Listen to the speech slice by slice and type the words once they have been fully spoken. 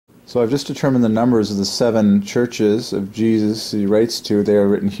So I've just determined the numbers of the 7 churches of Jesus he writes to. They are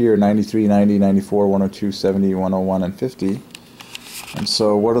written here: 93, 90, 94, 102, 70, 101, and 50. And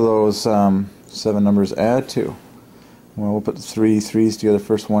so what do those 7 numbers add to? Well, we'll put the 3 threes together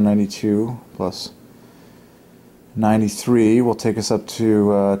first. 192 plus 93 will take us up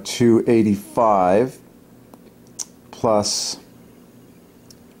to 285 plus,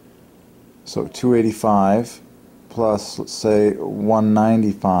 so 285 plus, let's say,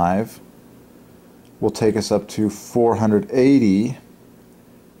 195 will take us up to 480,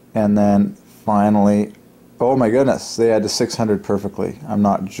 and then finally, oh my goodness, they add to 600 perfectly. I'm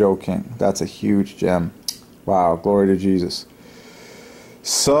not joking. That's a huge gem. Wow, glory to Jesus.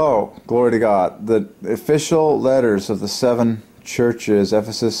 So, glory to God. The official letters of the 7 churches,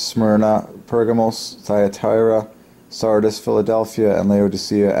 Ephesus, Smyrna, Pergamos, Thyatira, Sardis, Philadelphia, and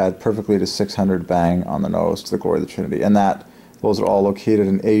Laodicea, add perfectly to 600 bang on the nose to the glory of the Trinity. And those are all located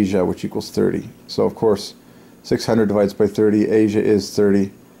in Asia, which equals 30. So, of course, 600 divides by 30. Asia is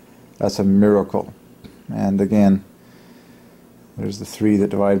 30. That's a miracle. And again, there's the 3 that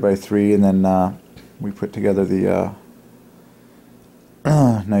divide by 3, and then we put together the...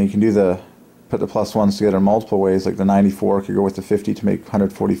 now you can put the plus ones together in multiple ways, like the 94 could go with the 50 to make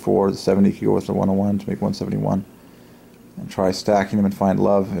 144, the 70 could go with the 101 to make 171. And try stacking them and find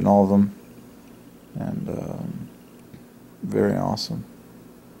love in all of them. And very awesome.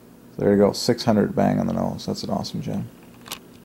 There you go, 600 bang on the nose. That's an awesome gem.